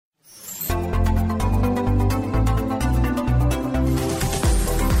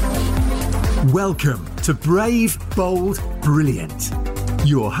Welcome to Brave, Bold, Brilliant.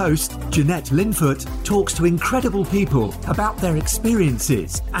 Your host, Jeanette Linfoot, talks to incredible people about their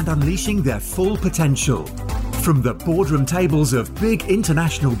experiences and unleashing their full potential. From the boardroom tables of big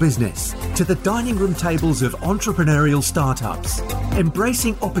international business to the dining room tables of entrepreneurial startups,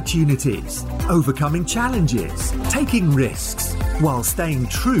 embracing opportunities, overcoming challenges, taking risks, while staying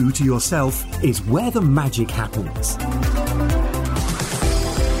true to yourself is where the magic happens.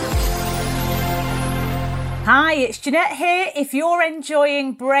 Hi, it's Jeanette here. If you're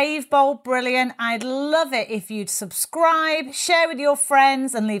enjoying Brave, Bold, Brilliant, I'd love it if you'd subscribe, share with your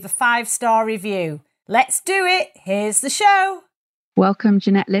friends and leave a 5-star review. Let's do it. Here's the show. Welcome,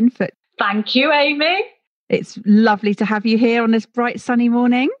 Jeanette Linfoot. Thank you, Amy. It's lovely to have you here on this bright, sunny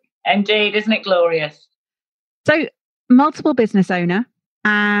morning. Indeed, isn't it glorious? So, multiple business owner,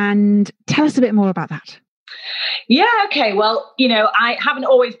 and tell us a bit more about that. Yeah, okay. Well, I haven't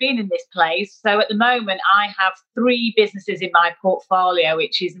always been in this place. So at the moment, I have 3 businesses in my portfolio,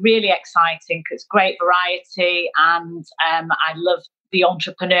 which is really exciting because great variety and I love the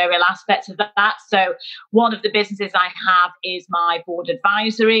entrepreneurial aspect of that. So one of the businesses I have is my board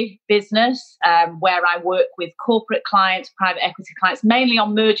advisory business, where I work with corporate clients, private equity clients, mainly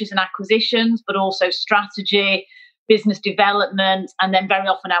on mergers and acquisitions, but also strategy, business development, and then very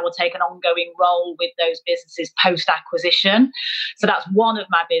often I will take an ongoing role with those businesses post-acquisition. So that's one of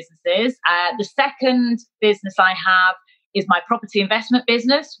my businesses. The second business I have is my property investment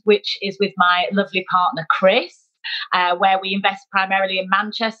business, which is with my lovely partner, Chris, where we invest primarily in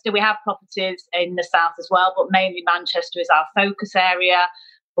Manchester. We have properties in the south as well, but mainly Manchester is our focus area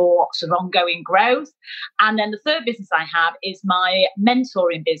for sort of ongoing growth. And then the third business I have is my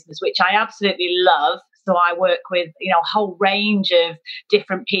mentoring business, which I absolutely love. So I work with, a whole range of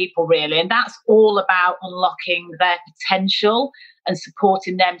different people, really. And that's all about unlocking their potential and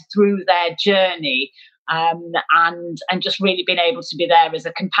supporting them through their journey. And just really being able to be there as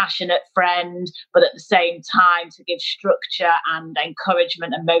a compassionate friend, but at the same time to give structure and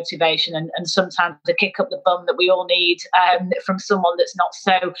encouragement and motivation and sometimes to kick up the bum that we all need from someone that's not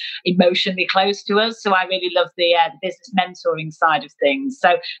so emotionally close to us. So I really love the business mentoring side of things.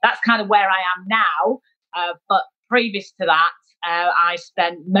 So that's kind of where I am now. But previous to that, I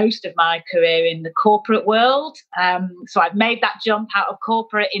spent most of my career in the corporate world. So I've made that jump out of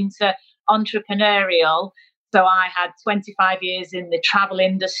corporate into entrepreneurial. So I had 25 years in the travel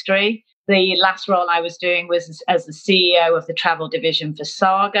industry. The last role I was doing was as the CEO of the travel division for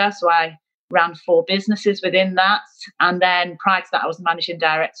Saga. So I ran 4 businesses within that. And then prior to that, I was the managing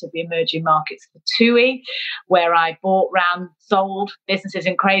director of the emerging markets for TUI, where I bought, ran, sold businesses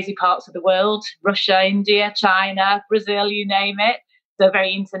in crazy parts of the world, Russia, India, China, Brazil, you name it. So a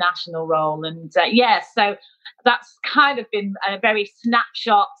very international role. And so that's kind of been a very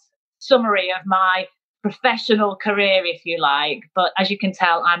snapshot summary of my professional career, if you like. But as you can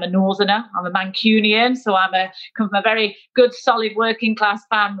tell, I'm a northerner, I'm a Mancunian, so come from a very good, solid working class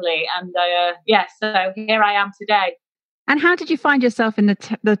family. And so here I am today. And how did you find yourself in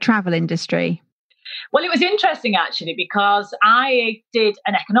the travel industry? Well, it was interesting, actually, because I did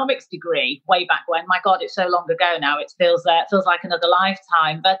an economics degree way back when. My God, it's so long ago now. It feels like another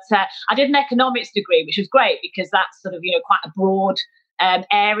lifetime. But I did an economics degree, which was great because that's sort of, quite a broad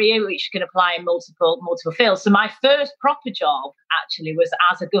area which you can apply in multiple fields. So my first proper job actually was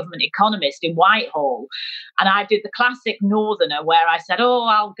as a government economist in Whitehall, and I did the classic northerner where I said,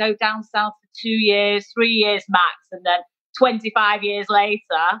 I'll go down south for 2 years, 3 years max, and then 25 years later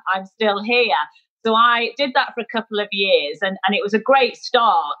I'm still here. So I did that for a couple of years, and it was a great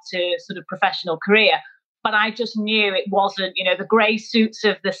start to sort of professional career. But I just knew it wasn't, the grey suits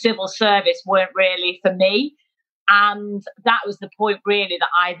of the civil service weren't really for me. And that was the point, really, that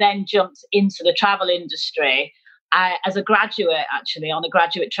I then jumped into the travel industry as a graduate, actually, on a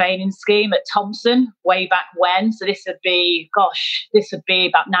graduate training scheme at Thomson way back when. So this would be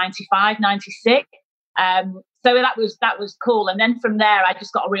about 95, 96. So that was cool. And then from there, I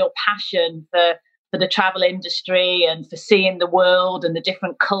just got a real passion for the travel industry and for seeing the world and the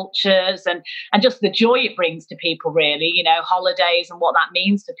different cultures and just the joy it brings to people, really, holidays and what that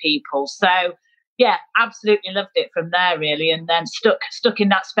means to people. So yeah, absolutely loved it from there, really, and then stuck in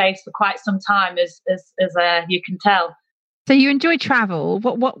that space for quite some time, as you can tell. So you enjoy travel.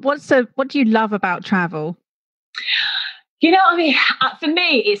 What do you love about travel? For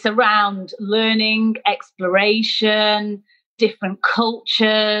me, it's around learning, exploration, different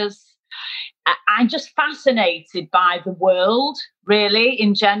cultures. I'm just fascinated by the world, really,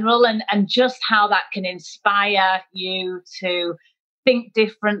 in general, and just how that can inspire you to think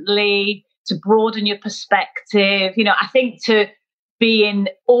differently, to broaden your perspective. I think to be in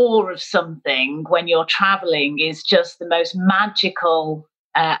awe of something when you're traveling is just the most magical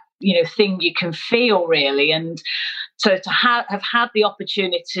thing you can feel, really. And so to have had the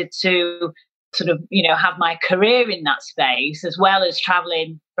opportunity to sort of, have my career in that space, as well as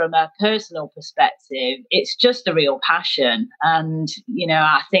traveling from a personal perspective, it's just a real passion. And,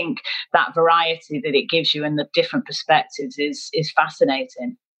 I think that variety that it gives you and the different perspectives is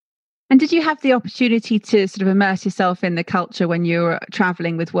fascinating. And did you have the opportunity to sort of immerse yourself in the culture when you were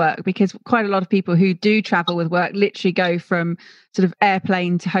traveling with work? Because quite a lot of people who do travel with work literally go from sort of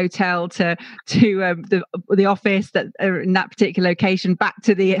airplane to hotel to the office that are in that particular location, back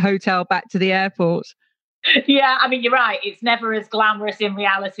to the hotel, back to the airport. Yeah, I mean, you're right. It's never as glamorous in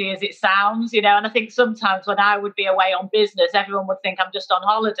reality as it sounds, And I think sometimes when I would be away on business, everyone would think I'm just on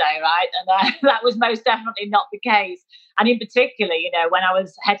holiday, right? And that was most definitely not the case. And in particular, when I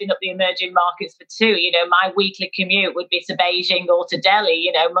was heading up the emerging markets for TUI, my weekly commute would be to Beijing or to Delhi,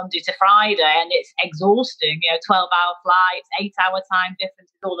 Monday to Friday. And it's exhausting, 12-hour flights, 8-hour time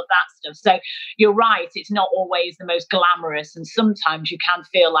differences, all of that stuff. So you're right. It's not always the most glamorous. And sometimes you can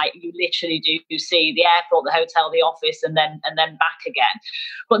feel like you literally do see the airport, the hotel, the office, and then back again.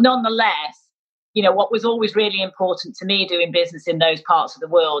 But nonetheless, what was always really important to me doing business in those parts of the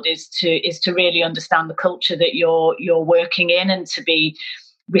world is to really understand the culture that you're working in, and to be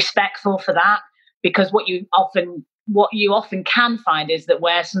respectful for that. Because what you often can find is that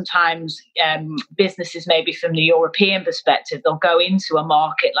where sometimes businesses, maybe from the European perspective, they'll go into a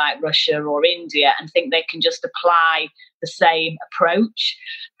market like Russia or India and think they can just apply the same approach.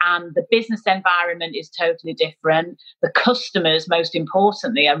 And the business environment is totally different. The customers, most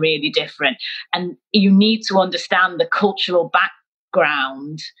importantly, are really different. And you need to understand the cultural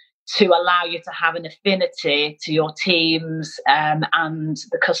background to allow you to have an affinity to your teams and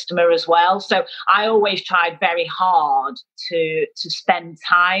the customer as well. So I always tried very hard to spend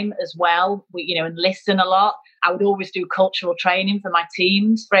time as well, and listen a lot. I would always do cultural training for my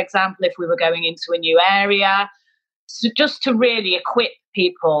teams, for example, if we were going into a new area. So just to really equip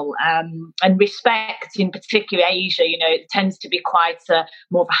people and respect, in particular Asia, it tends to be quite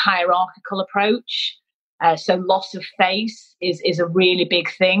more of a hierarchical approach. So loss of face is a really big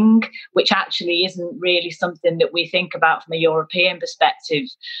thing, which actually isn't really something that we think about from a European perspective.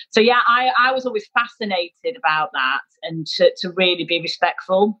 So yeah, I was always fascinated about that, and to really be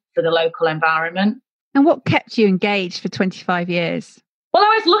respectful for the local environment. And what kept you engaged for 25 years? Well,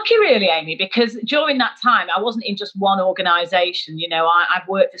 I was lucky, really, Amy, because during that time, I wasn't in just one organisation. I've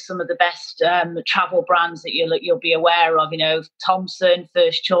worked for some of the best travel brands that you'll be aware of. Thomson,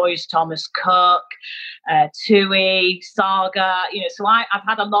 First Choice, Thomas Cook, TUI, Saga. So I've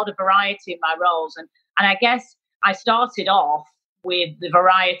had a lot of variety in my roles, and I guess I started off with the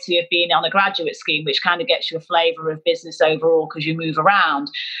variety of being on a graduate scheme, which kind of gets you a flavour of business overall because you move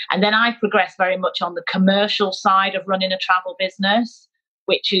around. And then I progressed very much on the commercial side of running a travel business,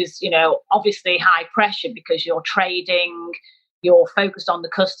 which is, obviously high pressure because you're trading, you're focused on the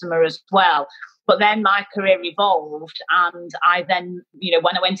customer as well. But then my career evolved, and I then,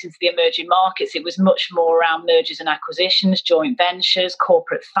 when I went into the emerging markets, it was much more around mergers and acquisitions, joint ventures,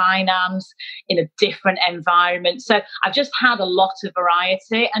 corporate finance in a different environment. So I've just had a lot of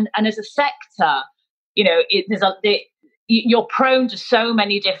variety. And as a sector, you're prone to so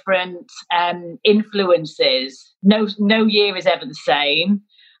many different influences. No year is ever the same.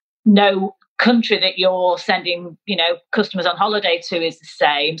 No country that you're sending, customers on holiday to is the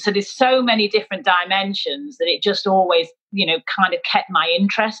same. So there's so many different dimensions that it just always, kind of kept my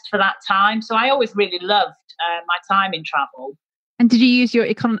interest for that time. So I always really loved my time in travel. And did you use your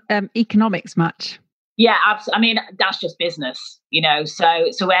economics much? Yeah, absolutely. I mean, that's just business,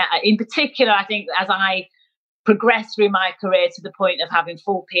 So where, in particular, I think as I progressed through my career to the point of having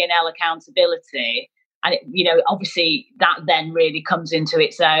full P&L accountability, and obviously that then really comes into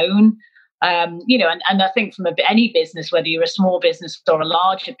its own. And I think from any business, whether you're a small business or a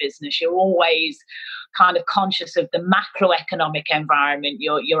larger business, you're always kind of conscious of the macroeconomic environment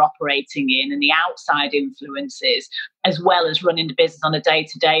you're operating in and the outside influences, as well as running the business on a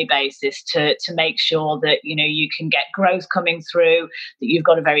day-to-day basis to make sure that, you can get growth coming through, that you've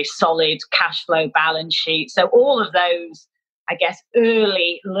got a very solid cash flow balance sheet. So all of those, I guess,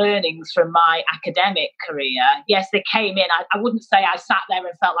 early learnings from my academic career, yes, they came in. I wouldn't say I sat there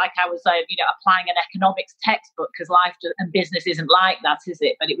and felt like I was, applying an economics textbook, because life and business isn't like that, is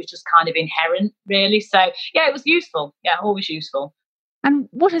it? But it was just kind of inherent, really. So, yeah, it was useful. Yeah, always useful. And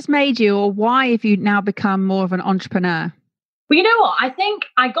what has made you, or why have you now become more of an entrepreneur? Well, you know what? I think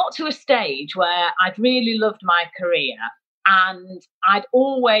I got to a stage where I'd really loved my career. And I'd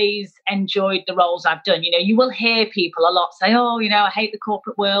always enjoyed the roles I've done. You will hear people a lot say, oh, I hate the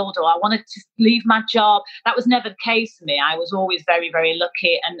corporate world, or I wanted to leave my job. That was never the case for me. I was always very, very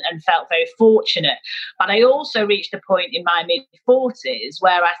lucky and felt very fortunate. But I also reached a point in my mid-40s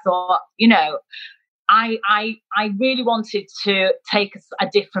where I thought, I really wanted to take a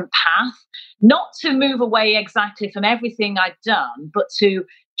different path, not to move away exactly from everything I'd done, but to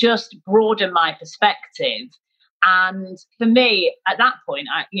just broaden my perspective. And for me, at that point,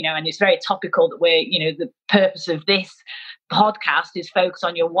 and it's very topical that the purpose of this podcast is focus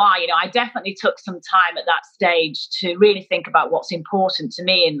on your why. I definitely took some time at that stage to really think about what's important to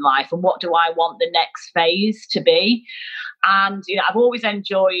me in life and what do I want the next phase to be. And, I've always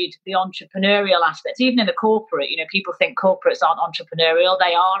enjoyed the entrepreneurial aspects, even in the corporate. People think corporates aren't entrepreneurial.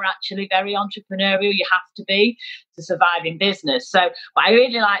 They are actually very entrepreneurial. You have to be to survive in business. But I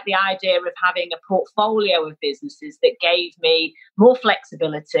really like the idea of having a portfolio of businesses that gave me more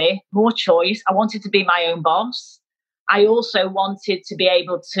flexibility, more choice. I wanted to be my own boss. I also wanted to be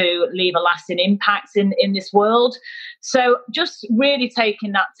able to leave a lasting impact in this world. So just really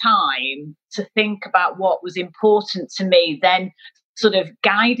taking that time to think about what was important to me then sort of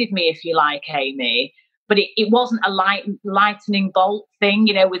guided me, if you like, Amy. But it wasn't a lightning bolt thing,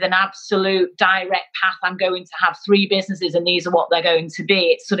 with an absolute direct path. I'm going to have 3 businesses and these are what they're going to be.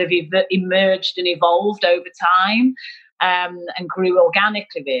 It sort of emerged and evolved over time and grew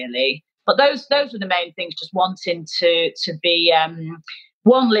organically, really. But those were the main things, just wanting to be,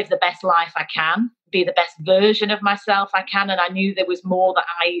 live the best life I can, be the best version of myself I can. And I knew there was more that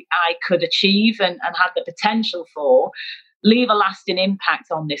I could achieve and had the potential for, leave a lasting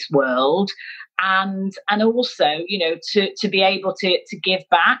impact on this world. And also, to be able to give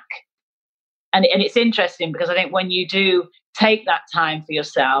back. And it's interesting because I think when you do take that time for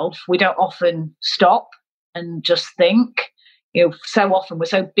yourself, we don't often stop and just think. So often we're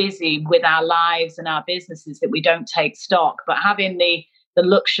so busy with our lives and our businesses that we don't take stock. But having the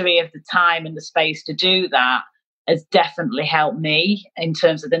luxury of the time and the space to do that has definitely helped me in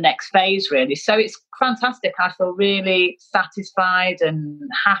terms of the next phase, really. So it's fantastic. I feel really satisfied and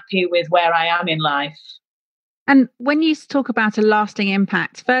happy with where I am in life. And when you talk about a lasting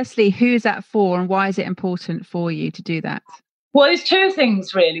impact, firstly, who's that for and why is it important for you to do that? Well, there's 2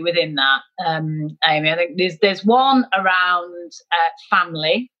 things really within that, Amy. I think there's one around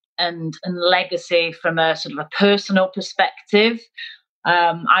family and legacy from a sort of a personal perspective.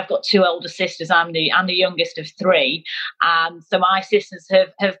 I've got 2 older sisters. I'm the youngest of 3, and so my sisters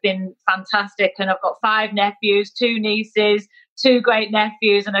have been fantastic. And I've got 5 nephews, 2 nieces, 2 great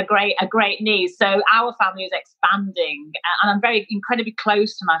nephews, and a great niece. So our family is expanding, and I'm very incredibly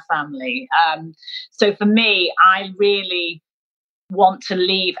close to my family. So for me, I really want to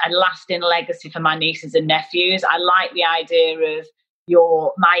leave a lasting legacy for my nieces and nephews. I like the idea of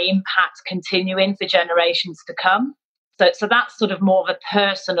my impact continuing for generations to come. So that's sort of more of a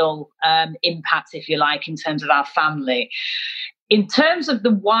personal impact, if you like, in terms of our family. In terms of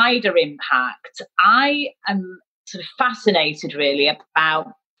the wider impact, I am sort of fascinated really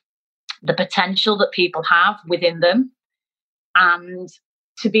about the potential that people have within them, and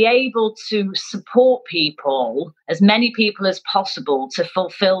to be able to support people, as many people as possible, to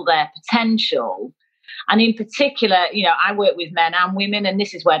fulfill their potential. And in particular, I work with men and women, and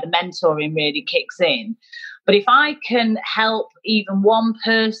this is where the mentoring really kicks in. But if I can help even one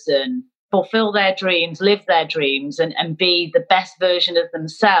person fulfill their dreams, live their dreams, and be the best version of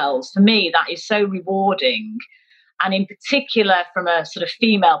themselves, for me, that is so rewarding. And in particular, from a sort of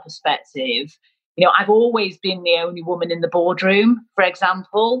female perspective, I've always been the only woman in the boardroom, for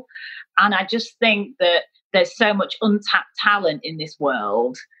example. And I just think that there's so much untapped talent in this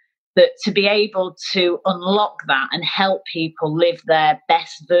world that to be able to unlock that and help people live their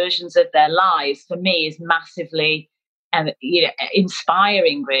best versions of their lives, for me, is massively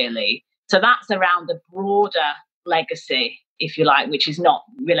inspiring, really. So that's around the broader legacy, if you like, which is not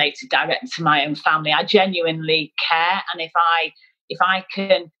related directly to my own family. I genuinely care. And if I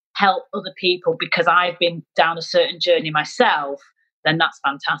can help other people because I've been down a certain journey myself, then that's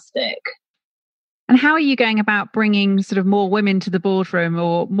fantastic. And how are you going about bringing sort of more women to the boardroom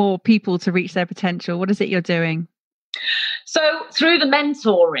or more people to reach their potential? What is it you're doing? So through the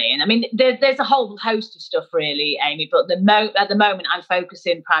mentoring, I mean, there's a whole host of stuff really, Amy, but at the moment I'm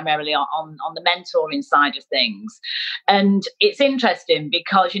focusing primarily on the mentoring side of things. And it's interesting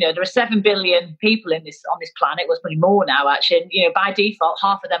because, there are 7 billion people on this planet, well, it's probably more now actually, and, by default,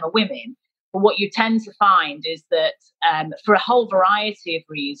 half of them are women. But what you tend to find is that for a whole variety of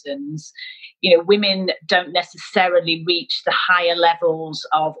reasons, women don't necessarily reach the higher levels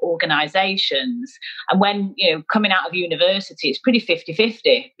of organisations. And when, coming out of university, it's pretty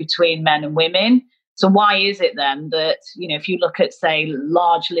 50-50 between men and women. So why is it then that, if you look at, say,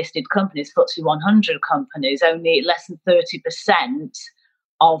 large listed companies, FTSE 100 companies, only less than 30%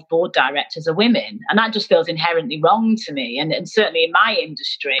 of board directors are women? And that just feels inherently wrong to me. And certainly in my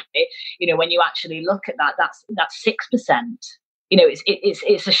industry, when you actually look at that, that's 6%.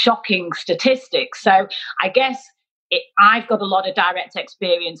 It's a shocking statistic. So I guess I've got a lot of direct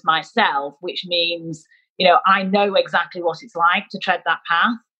experience myself, which means, I know exactly what it's like to tread that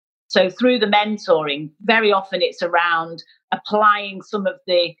path. So through the mentoring, very often it's around applying some of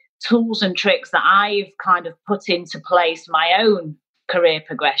the tools and tricks that I've kind of put into place my own career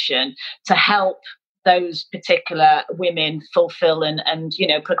progression to help those particular women fulfill and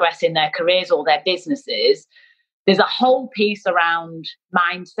progress in their careers or their businesses. There's a whole piece around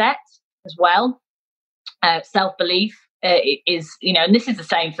mindset as well, self-belief. Is, and this is the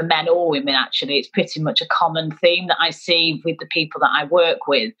same for men or women, actually. It's pretty much a common theme that I see with the people that I work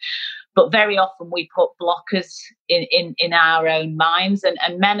with. But very often we put blockers in our own minds, and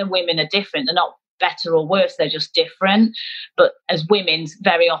men and women are different. They're not better or worse, they're just different. But as women,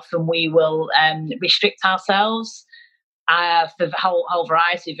 very often we will restrict ourselves for the whole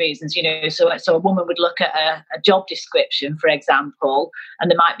variety of reasons. So a woman would look at a job description, for example, and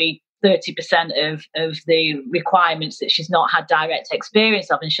there might be 30% of the requirements that she's not had direct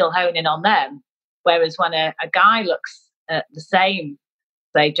experience of, and she'll hone in on them. Whereas when a guy looks at the same,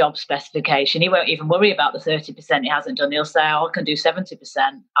 say, job specification, he won't even worry about the 30% he hasn't done. He'll say, I can do 70%.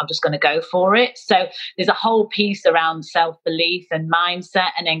 I'm just going to go for it. So there's a whole piece around self-belief and mindset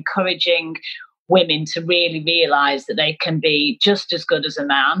and encouraging women to really realise that they can be just as good as a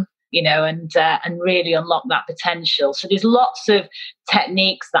man, and really unlock that potential. So there's lots of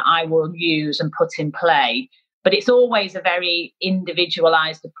techniques that I will use and put in play, but it's always a very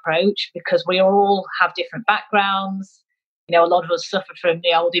individualized approach because we all have different backgrounds. A lot of us suffer from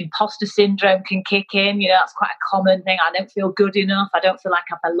the old imposter syndrome can kick in. That's quite a common thing. I don't feel good enough. I don't feel like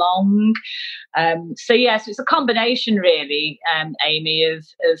I belong. So it's a combination, really, Amy, of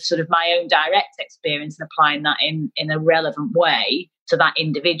sort of my own direct experience and applying that in a relevant way to that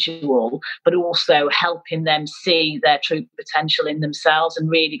individual, but also helping them see their true potential in themselves and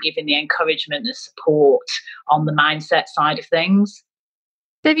really giving the encouragement and support on the mindset side of things.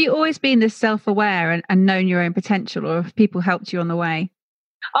 Have you always been this self-aware and known your own potential, or have people helped you on the way?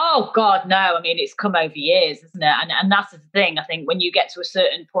 Oh, God, no. I mean, it's come over years, isn't it? And that's the thing. I think when you get to a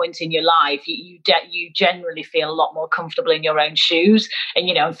certain point in your life, you generally feel a lot more comfortable in your own shoes.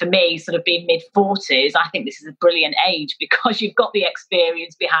 And, for me, sort of being mid-40s, I think this is a brilliant age because you've got the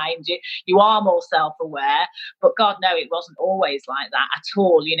experience behind you. You are more self-aware. But, God, no, it wasn't always like that at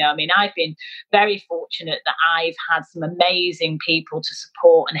all. I've been very fortunate that I've had some amazing people to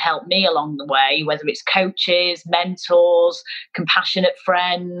support and help me along the way, whether it's coaches, mentors, compassionate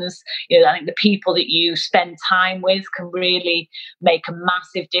friends. I think the people that you spend time with can really make a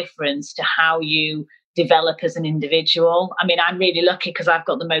massive difference to how you develop as an individual. I'm really lucky because I've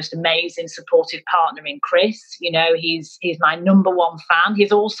got the most amazing supportive partner in Chris. He's my number one fan. He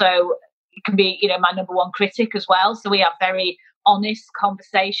can be, my number one critic as well. So we have very honest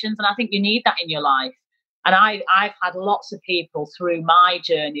conversations, and I think you need that in your life. And I've had lots of people through my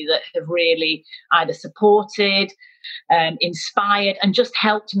journey that have really either supported, inspired, and just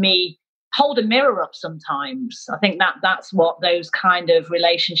helped me hold a mirror up sometimes. I think that's what those kind of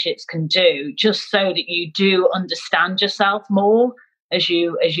relationships can do, just so that you do understand yourself more as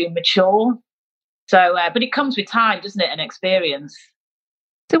you mature. So, but it comes with time, doesn't it, and experience.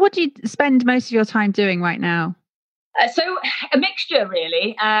 So what do you spend most of your time doing right now? So a mixture,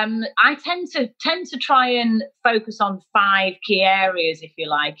 really. I tend to try and focus on 5 key areas, if you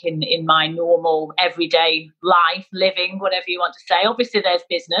like, in my normal everyday life, living, whatever you want to say. Obviously, there's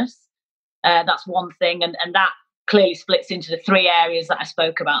business. That's one thing, and that clearly splits into the 3 areas that I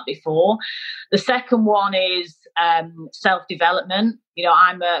spoke about before. The second one is self-development.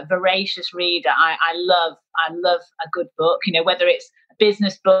 I'm a voracious reader. I love a good book. Whether it's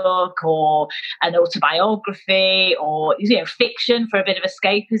business book or an autobiography or fiction for a bit of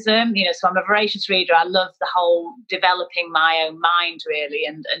escapism, so I'm a voracious reader. I love the whole developing my own mind, really,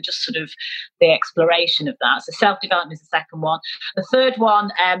 and just sort of the exploration of that. So self-development is the second one. The third one,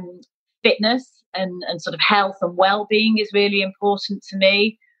 fitness and sort of health and well-being is really important to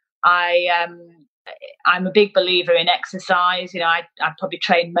me. I'm a big believer in exercise. I probably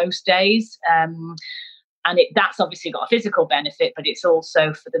train most days. that's obviously got a physical benefit, but it's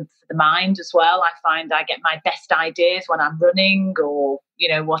also for the mind as well. I find I get my best ideas when I'm running, or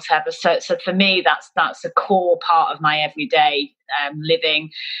whatever. So for me, that's a core part of my everyday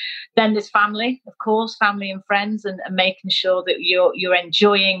living. Then there's family, of course, family and friends, and making sure that you're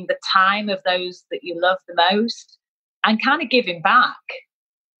enjoying the time of those that you love the most, and kind of giving back.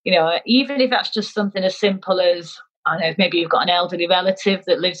 Even if that's just something as simple as, I don't know, maybe you've got an elderly relative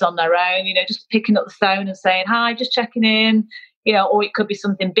that lives on their own, just picking up the phone and saying, hi, just checking in, or it could be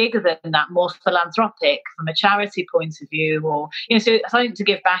something bigger than that, more philanthropic from a charity point of view, or, so I think to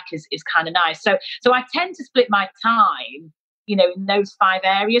give back is kind of nice. So I tend to split my time, in those 5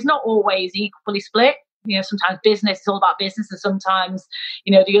 areas, not always equally split. Sometimes business is all about business, and sometimes,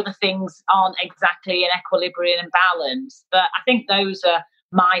 the other things aren't exactly in equilibrium and balance. But I think those are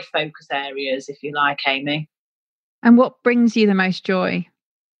my focus areas, if you like, Amy. And what brings you the most joy?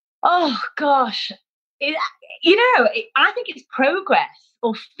 Oh, gosh. I think it's progress,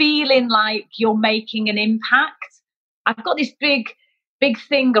 or feeling like you're making an impact. I've got this big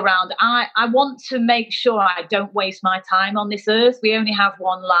thing around. I want to make sure I don't waste my time on this earth. We only have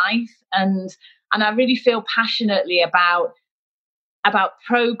one life. And I really feel passionately about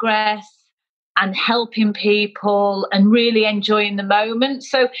progress and helping people and really enjoying the moment.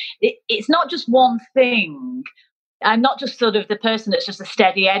 So it's not just one thing. I'm not just sort of the person that's just a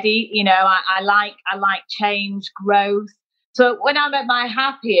steady Eddie. I like change, growth. So when I'm at my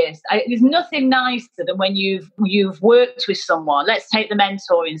happiest, there's nothing nicer than when you've worked with someone. Let's take the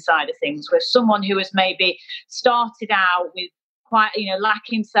mentoring side of things, where someone who has maybe started out with quite,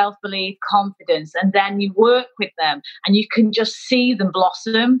 lacking self-belief, confidence, and then you work with them and you can just see them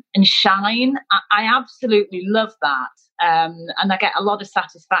blossom and shine. I absolutely love that. And I get a lot of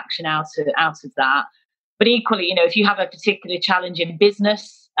satisfaction out of that. But equally, if you have a particularly challenging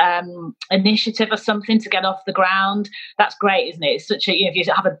business initiative or something to get off the ground, that's great, isn't it? It's such a, if you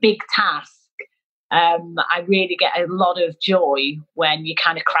have a big task, I really get a lot of joy when you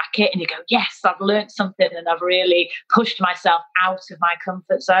kind of crack it and you go, yes, I've learned something and I've really pushed myself out of my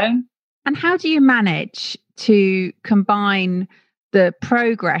comfort zone. And how do you manage to combine the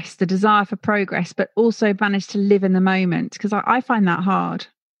progress, the desire for progress, but also manage to live in the moment? Because I find that hard.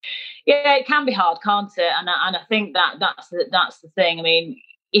 Yeah, it can be hard, can't it? And I think that's the thing. I mean,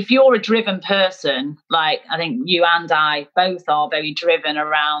 if you're a driven person, like I think you and I both are very driven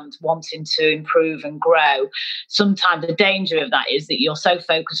around wanting to improve and grow, sometimes the danger of that is that you're so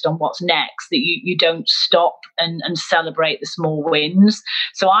focused on what's next that you don't stop and celebrate the small wins.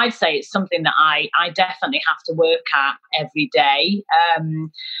 So I'd say it's something that I definitely have to work at every day.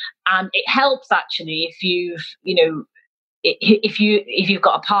 And it helps actually if you've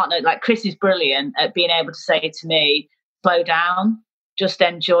got a partner, like Chris is brilliant at being able to say to me, slow down, just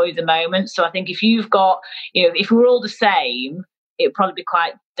enjoy the moment. So I think if you've got, if we're all the same, it'd probably be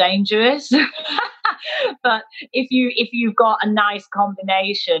quite dangerous. But if you've got a nice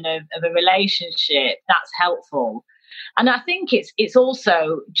combination of a relationship, that's helpful. And I think it's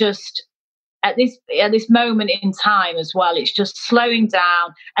also just at this moment in time as well, it's just slowing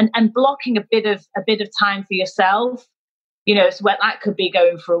down and blocking a bit of time for yourself. So that could be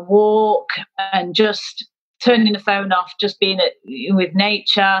going for a walk and just turning the phone off, just being with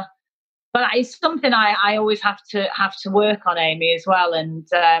nature. But it's something I always have to work on, Amy, as well. And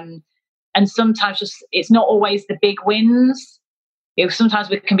sometimes just it's not always the big wins. Sometimes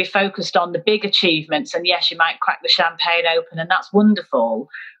we can be focused on the big achievements, and yes, you might crack the champagne open, and that's wonderful.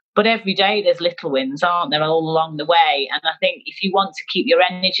 But every day there's little wins, aren't there, all along the way? And I think if you want to keep your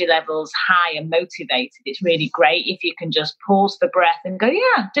energy levels high and motivated, it's really great if you can just pause for breath and go,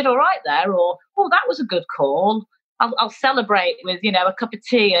 yeah, did all right there, or, oh, that was a good call. I'll celebrate with, a cup of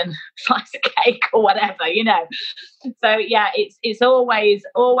tea and a slice of cake or whatever, So, yeah, it's always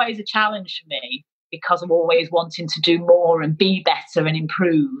a challenge for me because I'm always wanting to do more and be better and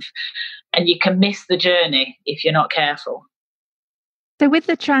improve. And you can miss the journey if you're not careful. So with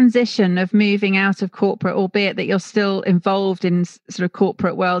the transition of moving out of corporate, albeit that you're still involved in sort of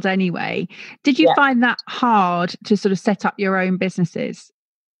corporate world anyway, did you find that hard to sort of set up your own businesses?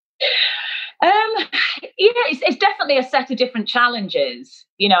 It's definitely a set of different challenges,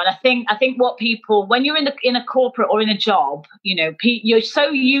 and I think what people, when you're in a corporate or in a job, you're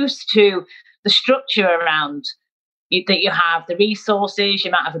so used to the structure around that you have the resources, you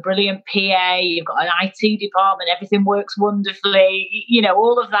might have a brilliant PA, you've got an IT department, everything works wonderfully,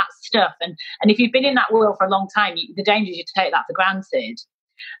 all of that stuff. And if you've been in that world for a long time, the danger is you take that for granted.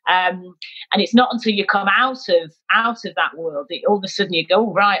 And it's not until you come out of that world that all of a sudden you go,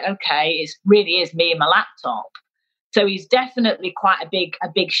 oh, right, okay, it really is me and my laptop. So he's definitely quite a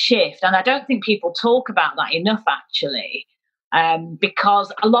big shift. And I don't think people talk about that enough, actually.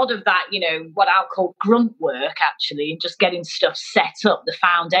 Because a lot of that, what I'll call grunt work, actually, and just getting stuff set up, the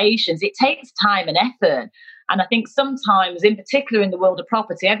foundations, it takes time and effort. And I think sometimes, in particular in the world of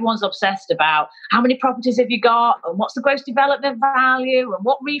property, everyone's obsessed about how many properties have you got and what's the gross development value and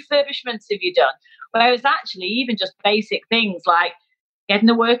what refurbishments have you done. Whereas actually, even just basic things like getting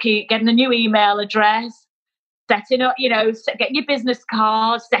a new email address, setting up, getting your business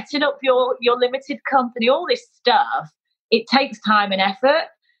card, setting up your limited company, all this stuff, it takes time and effort.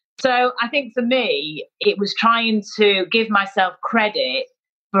 So I think for me, it was trying to give myself credit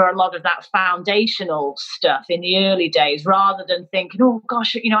for a lot of that foundational stuff in the early days, rather than thinking, oh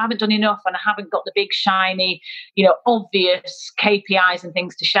gosh, I haven't done enough and I haven't got the big shiny, obvious KPIs and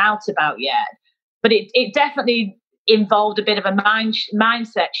things to shout about yet. But it definitely involved a bit of a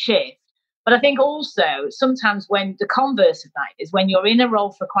mindset shift. But I think also sometimes when the converse of that is when you're in a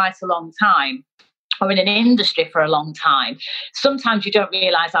role for quite a long time, or in an industry for a long time, sometimes you don't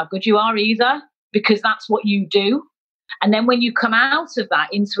realize how good you are either, because that's what you do. And then when you come out of that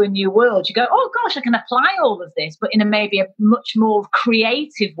into a new world, you go, oh gosh, I can apply all of this, but in maybe a much more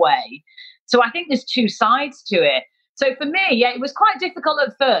creative way. So I think there's two sides to it. So for me, it was quite difficult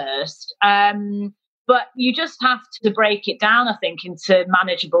at first, but you just have to break it down, I think, into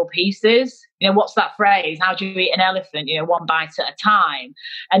manageable pieces. What's that phrase? How do you eat an elephant? One bite at a time.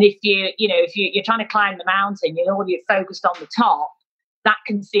 And if you're trying to climb the mountain, you're focused on the top, that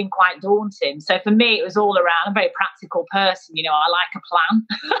can seem quite daunting. So for me, it was all around. I'm a very practical person. I like a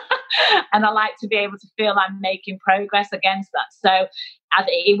plan and I like to be able to feel I'm making progress against that. So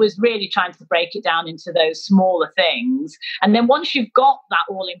it was really trying to break it down into those smaller things. And then once you've got that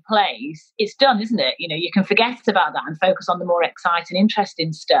all in place, it's done, isn't it? You can forget about that and focus on the more exciting,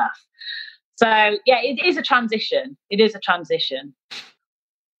 interesting stuff. So yeah, it is a transition. It is a transition.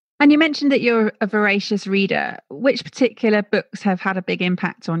 And you mentioned that you're a voracious reader. Which particular books have had a big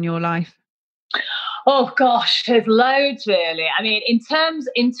impact on your life? Oh gosh, there's loads really. I mean, in terms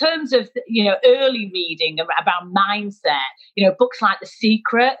of early reading about mindset, books like The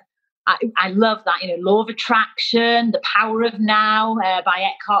Secret, I love that. Law of Attraction, The Power of Now by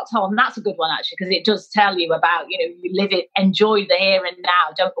Eckhart Tolle, and that's a good one actually, because it does tell you about you live it, enjoy the here and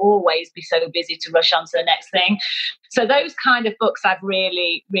now. Don't always be so busy to rush on to the next thing. So those kind of books I've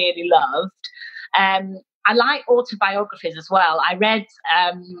really, really loved. I like autobiographies as well. I read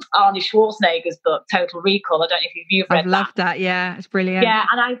Arnie Schwarzenegger's book, Total Recall. I don't know if you've read that. I've loved that. Yeah, it's brilliant. Yeah,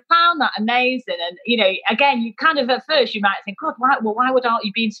 and I found that amazing. And, again, you kind of, at first, you might think, God, why would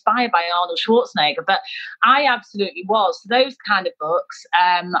you be inspired by Arnold Schwarzenegger? But I absolutely was. So those kind of books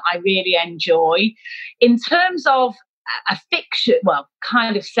I really enjoy. In terms of a fiction,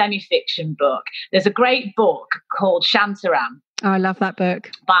 kind of semi-fiction book, there's a great book called Shantaram. Oh, I love that book.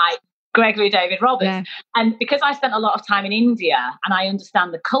 By Gregory David Roberts. Yeah. And because I spent a lot of time in India and I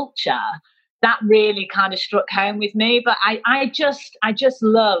understand the culture, that really kind of struck home with me. But I just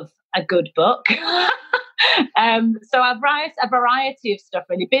love a good book. So a variety of stuff,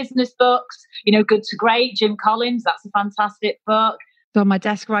 really. Business books, Good to Great, Jim Collins, that's a fantastic book. It's on my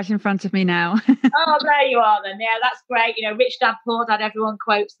desk right in front of me now. Oh, there you are then. Yeah, that's great. Rich Dad, Poor Dad, everyone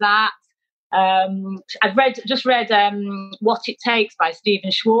quotes that. I've just read What It Takes by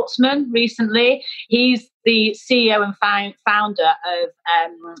Stephen Schwartzman recently. He's the CEO and founder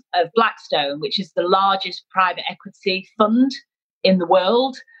of Blackstone, which is the largest private equity fund in the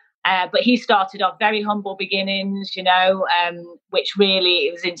world. But he started off very humble beginnings, which really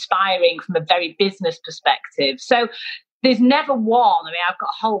was inspiring from a very business perspective. So there's never one. I mean, I've got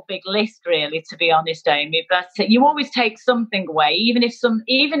a whole big list, really, to be honest, Amy. But you always take something away, even if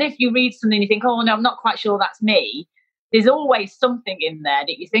you read something and you think, oh no, I'm not quite sure that's me. There's always something in there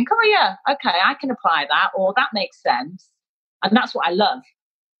that you think, oh yeah, okay, I can apply that, or that makes sense, and that's what I love.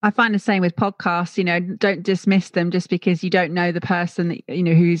 I find the same with podcasts. Don't dismiss them just because you don't know the person that,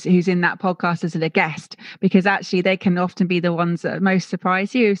 who's in that podcast as a guest, because actually they can often be the ones that most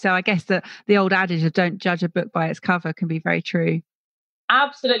surprise you. So I guess that the old adage of don't judge a book by its cover can be very true.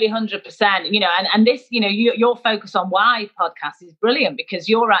 Absolutely, 100%. And this, your Focus on Why podcast is brilliant, because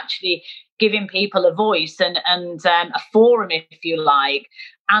you're actually giving people a voice and a forum, if you like.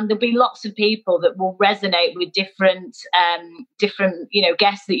 And there'll be lots of people that will resonate with different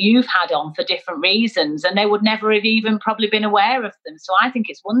guests that you've had on for different reasons, and they would never have even probably been aware of them. So I think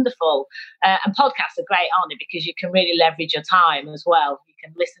it's wonderful. And podcasts are great, aren't they? Because you can really leverage your time as well. You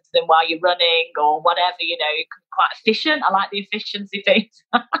can listen to them while you're running or whatever. You can be quite efficient. I like the efficiency piece.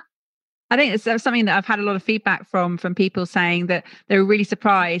 I think it's something that I've had a lot of feedback from people saying that they were really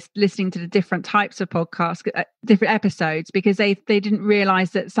surprised listening to the different types of podcasts, different episodes, because they didn't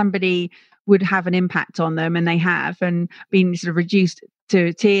realize that somebody would have an impact on them, and they have, and been sort of reduced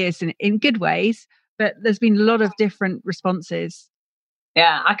to tears in good ways. But there's been a lot of different responses.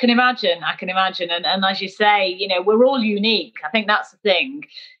 Yeah, I can imagine. And as you say, we're all unique. I think that's the thing.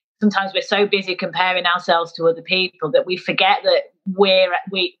 Sometimes we're so busy comparing ourselves to other people that we forget that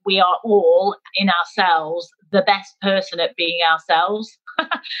we are all in ourselves the best person at being ourselves.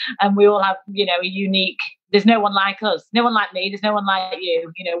 And we all have, a unique, there's no one like us, no one like me, there's no one like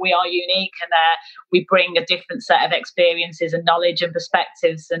you. We are unique, and we bring a different set of experiences and knowledge and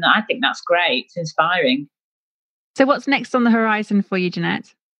perspectives. And I think that's great. It's inspiring. So what's next on the horizon for you,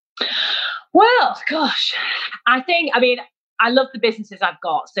 Jeanette? Well, gosh, I love the businesses I've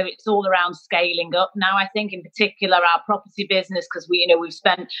got. So it's all around scaling up now. I think in particular our property business, because we've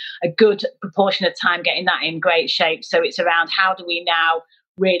spent a good proportion of time getting that in great shape. So it's around how do we now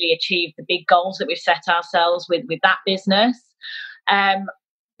really achieve the big goals that we've set ourselves with that business.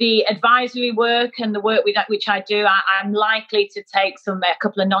 The advisory work and the work which I do, I'm likely to take a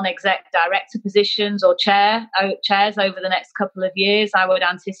couple of non-exec director positions or chairs over the next couple of years, I would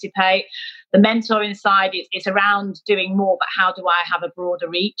anticipate. The mentoring side is around doing more, but how do I have a broader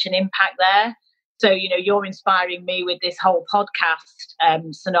reach and impact there? So, you're inspiring me with this whole podcast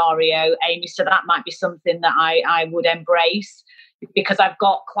scenario, Amy, so that might be something that I would embrace, because I've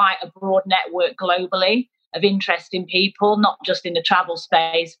got quite a broad network globally of interesting people, not just in the travel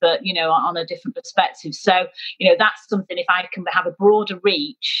space, but, on a different perspective. So, that's something, if I can have a broader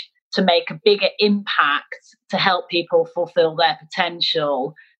reach to make a bigger impact to help people fulfill their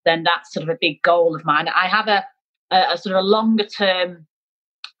potential, then that's sort of a big goal of mine. I have a sort of a longer term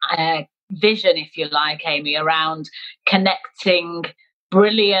vision, if you like, Amy, around connecting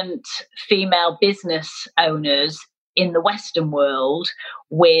brilliant female business owners in the Western world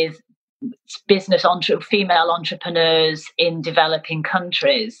with female entrepreneurs in developing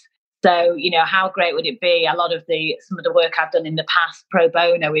countries. So, how great would it be? Some of the work I've done in the past pro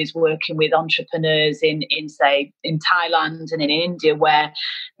bono is working with entrepreneurs in Thailand and in India, where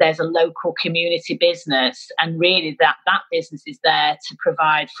there's a local community business, and really that business is there to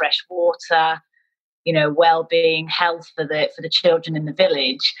provide fresh water, well-being, health for the children in the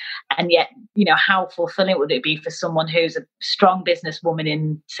village. And yet, how fulfilling would it be for someone who's a strong businesswoman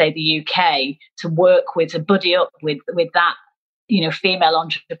in, say, the UK to work with, to buddy up with that, female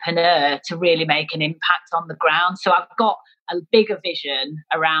entrepreneur to really make an impact on the ground. So I've got a bigger vision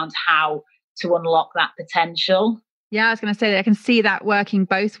around how to unlock that potential. Yeah, I was going to say that I can see that working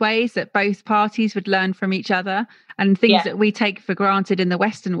both ways, that both parties would learn from each other, and things that we take for granted in the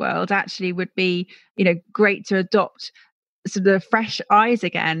Western world actually would be, great to adopt sort of fresh eyes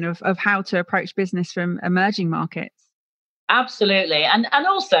again of how to approach business from emerging markets. Absolutely. And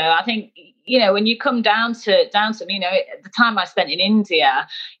also, I think, when you come down to the time I spent in India,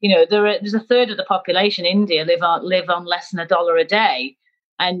 there's a third of the population in India live on less than $1 a day.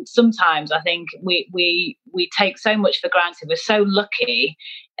 And sometimes I think we take so much for granted. We're so lucky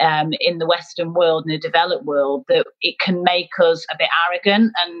in the Western world, in the developed world, that it can make us a bit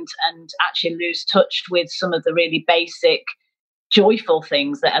arrogant and actually lose touch with some of the really basic joyful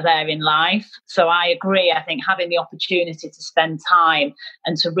things that are there in life. So I agree. I think having the opportunity to spend time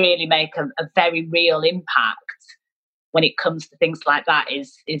and to really make a very real impact when it comes to things like that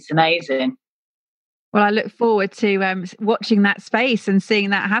is amazing. Well, I look forward to watching that space and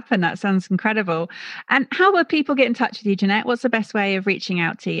seeing that happen. That sounds incredible. And how will people get in touch with you, Jeanette? What's the best way of reaching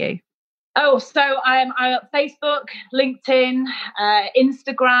out to you? Oh, so I'm Facebook, LinkedIn,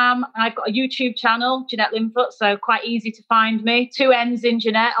 Instagram. I've got a YouTube channel, Jeanette Linfoot, so quite easy to find me. 2 N's in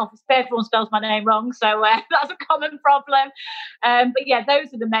Jeanette. Everyone spells my name wrong, so that's a common problem. But yeah,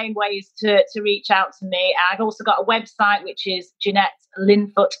 those are the main ways to reach out to me. I've also got a website, which is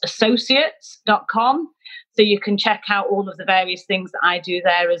JeanetteLinfootAssociates.com. So you can check out all of the various things that I do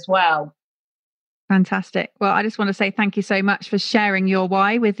there as well. Fantastic. Well, I just want to say thank you so much for sharing your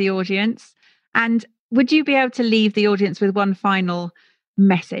why with the audience. And would you be able to leave the audience with one final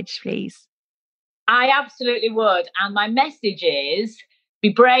message, please? I absolutely would. And my message is be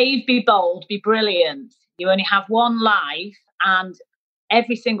brave, be bold, be brilliant. You only have one life, and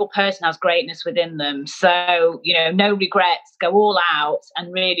every single person has greatness within them. So, no regrets, go all out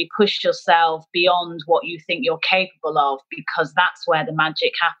and really push yourself beyond what you think you're capable of, because that's where the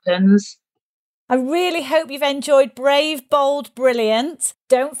magic happens. I really hope you've enjoyed Brave, Bold, Brilliant.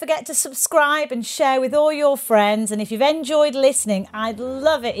 Don't forget to subscribe and share with all your friends. And if you've enjoyed listening, I'd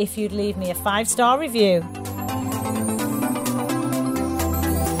love it if you'd leave me a 5-star review.